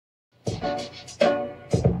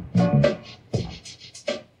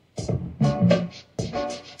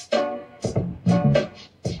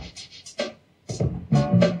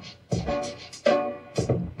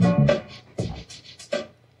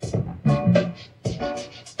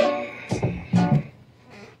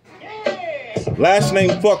Last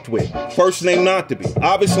name fucked with, first name not to be.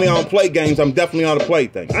 Obviously I don't play games, I'm definitely on the play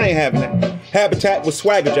thing. I ain't having that. Habitat was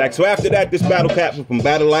Swagger Jack, so after that this battle captain from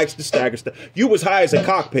Battle Axe to Stagger stuff. You was high as a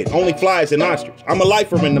cockpit, only fly as an ostrich. I'm a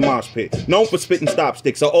lifer in the mosh pit, known for spitting stop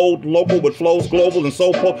sticks. A old local with flows global and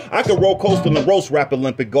soul pole. I can roll coast on the roast rap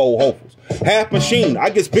Olympic gold hopefuls. Half machine, I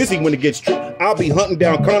gets busy when it gets true. I'll be hunting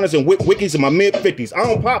down corners and whip wikis in my mid-50s. I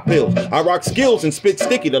don't pop pills, I rock skills and spit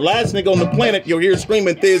sticky. The last nigga on the planet you'll hear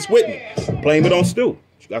screaming Thiz Whitney. Blame it on Stu.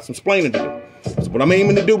 You got some splaining to do. So what I'm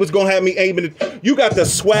aiming to do is gonna have me aiming to, you got the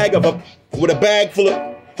swag of a, with a bag full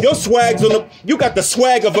of, your swag's on the, you got the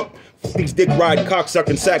swag of a, these dick riding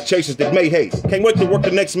cocksucking sack chasers that may hate. Can't wait to work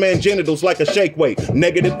the next man's genitals like a shake weight.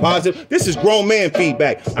 Negative, positive, this is grown man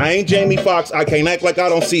feedback. I ain't Jamie Foxx, I can't act like I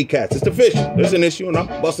don't see cats. It's official, there's an issue and I'm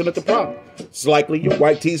busting at the problem. It's likely your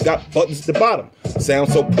white tees got buttons at the bottom. Sound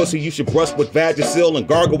so pussy you should brush with Vagisil and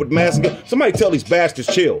gargle with Massinger. Somebody tell these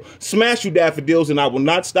bastards chill. Smash you daffodils and I will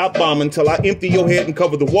not stop bombing till I empty your head and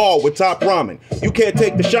cover the wall with top ramen. You can't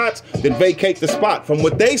take the shots, then vacate the spot. From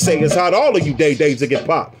what they say is how all of you days that get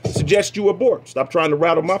popped. Suggest you abort. Stop trying to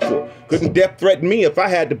rattle my fort. Couldn't death threaten me if I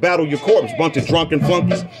had to battle your corpse. Bunch of drunken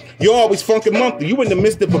flunkies. You're always funkin' monthly. You in the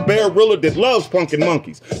midst of a bear riller that loves punkin'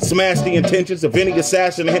 monkeys. Smash the intentions of any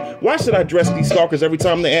assassin. Why should I dress these stalkers every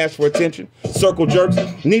time they ask for attention? Circle jerks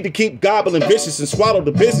need to keep gobbling vicious and swallow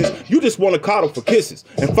the business. You just want to coddle for kisses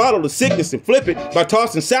and follow the sickness and flip it by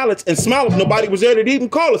tossing salads and smile if nobody was there to even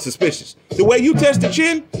call it suspicious. The way you test the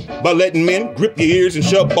chin? By letting men grip your ears and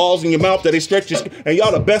shove balls in your mouth that they stretch your skin. And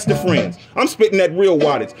y'all the best of friends. I'm spitting that real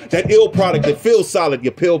wattage, that ill product that feels solid,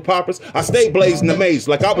 you pill poppers. I stay blazing the maze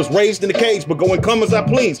like I was raised in the cage, but go and come as I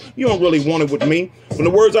please. You don't really want it with me. From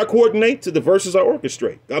the words I coordinate to the verses I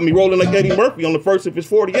orchestrate. Got me rolling like Eddie Murphy on the first of his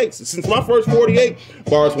 48. So since my first 48,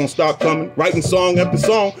 bars won't stop coming. Writing song after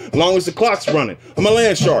song, long as the clock's running. I'm a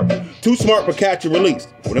land shark, too smart for catch and release.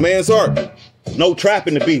 With a man's heart, no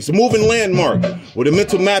trapping the beast. A moving landmark with a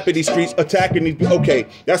mental map of these streets attacking these. Okay,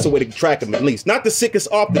 that's the way to track them at least. Not the sickest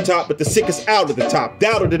off the top, but the sickest out of the top.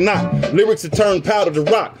 Doubt it or not, lyrics that turn powder to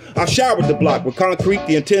rock. I showered the block with concrete,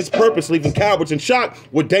 the intense purpose, leaving cowards in shock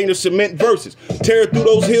with dangerous cement verses. Tear through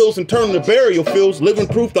those hills and turn the burial fields. Living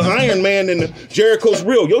proof the Iron Man and the Jericho's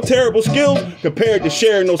real. Your terrible skills compared to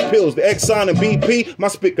sharing those pills. The Exxon and BP, my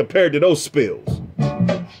spit compared to those spills.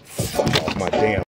 Fuck off my damn.